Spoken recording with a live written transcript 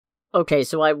Okay,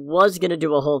 so I was gonna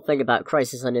do a whole thing about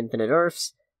Crisis on Infinite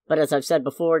Earths, but as I've said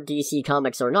before, DC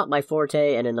comics are not my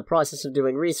forte, and in the process of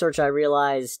doing research I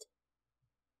realized...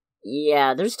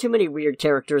 yeah, there's too many weird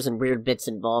characters and weird bits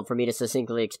involved for me to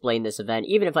succinctly explain this event,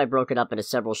 even if I broke it up into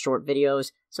several short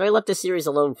videos, so I left the series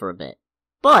alone for a bit.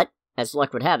 But, as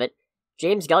luck would have it,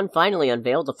 James Gunn finally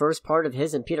unveiled the first part of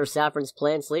his and Peter Safran's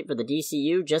planned slate for the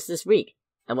DCU just this week.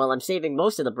 And while I'm saving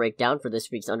most of the breakdown for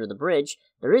this week's Under the Bridge,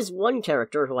 there is one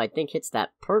character who I think hits that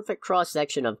perfect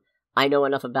cross-section of I know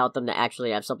enough about them to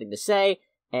actually have something to say,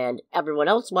 and everyone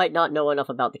else might not know enough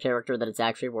about the character that it's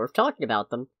actually worth talking about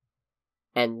them.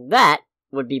 And that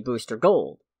would be Booster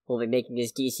Gold, who will be making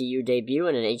his DCU debut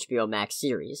in an HBO Max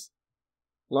series.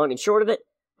 Long and short of it,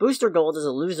 Booster Gold is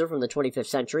a loser from the 25th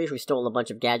century who stole a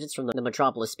bunch of gadgets from the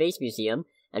Metropolis Space Museum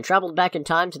and traveled back in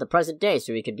time to the present day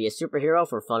so he could be a superhero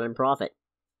for fun and profit.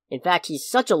 In fact, he's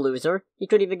such a loser, he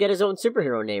couldn't even get his own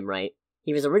superhero name right.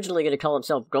 He was originally going to call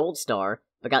himself Gold Star,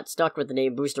 but got stuck with the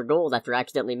name Booster Gold after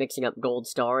accidentally mixing up Gold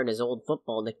Star and his old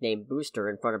football nickname Booster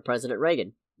in front of President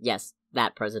Reagan. Yes,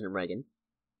 that President Reagan.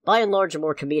 By and large a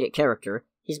more comedic character,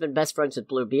 he's been best friends with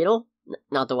Blue Beetle,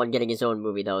 not the one getting his own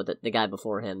movie though, the guy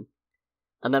before him.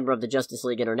 A member of the Justice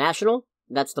League International,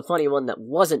 that's the funny one that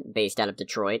wasn't based out of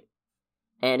Detroit,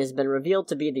 and has been revealed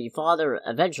to be the father,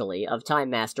 eventually, of Time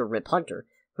Master Rip Hunter,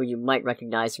 who you might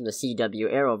recognize from the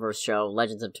CW Arrowverse show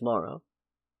Legends of Tomorrow.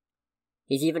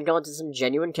 He's even gone to some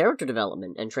genuine character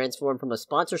development, and transformed from a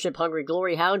sponsorship-hungry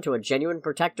glory hound to a genuine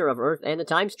protector of Earth and the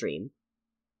time stream.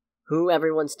 Who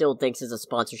everyone still thinks is a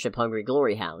sponsorship-hungry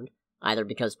glory hound, either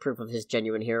because proof of his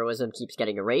genuine heroism keeps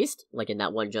getting erased, like in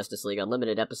that one Justice League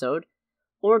Unlimited episode,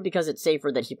 or because it's safer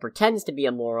that he pretends to be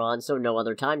a moron so no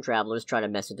other time travelers try to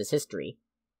mess with his history.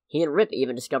 He and Rip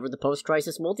even discovered the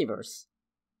post-crisis multiverse.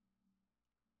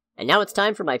 And now it's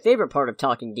time for my favorite part of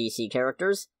talking DC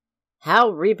characters,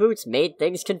 how reboots made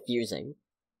things confusing.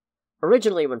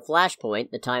 Originally, when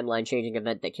Flashpoint, the timeline-changing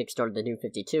event that kickstarted the New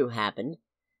 52, happened,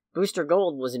 Booster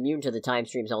Gold was immune to the time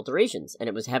stream's alterations, and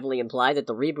it was heavily implied that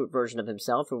the reboot version of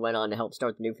himself, who went on to help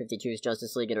start the New 52's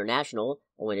Justice League International,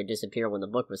 only to disappear when the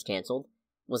book was cancelled,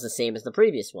 was the same as the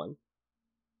previous one.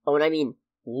 Oh, and I mean,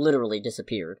 literally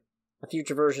disappeared. A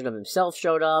future version of himself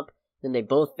showed up, then they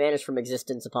both vanished from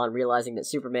existence upon realizing that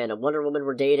Superman and Wonder Woman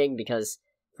were dating, because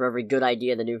for every good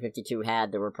idea the New 52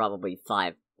 had, there were probably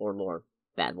 5 or more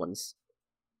bad ones.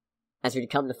 As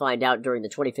we'd come to find out during the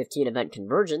 2015 event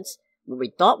Convergence, what we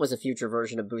thought was a future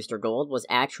version of Booster Gold was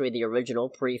actually the original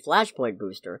pre-Flashpoint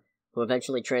Booster, who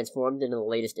eventually transformed into the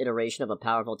latest iteration of a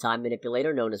powerful time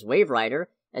manipulator known as Wave Rider,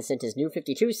 and sent his New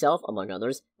 52 self, among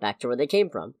others, back to where they came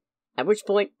from. At which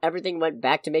point, everything went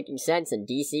back to making sense and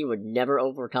DC would never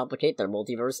overcomplicate their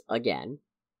multiverse again.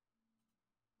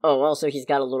 Oh, also he's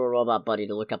got a little robot buddy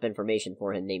to look up information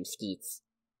for him named Skeets.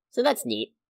 So that's neat.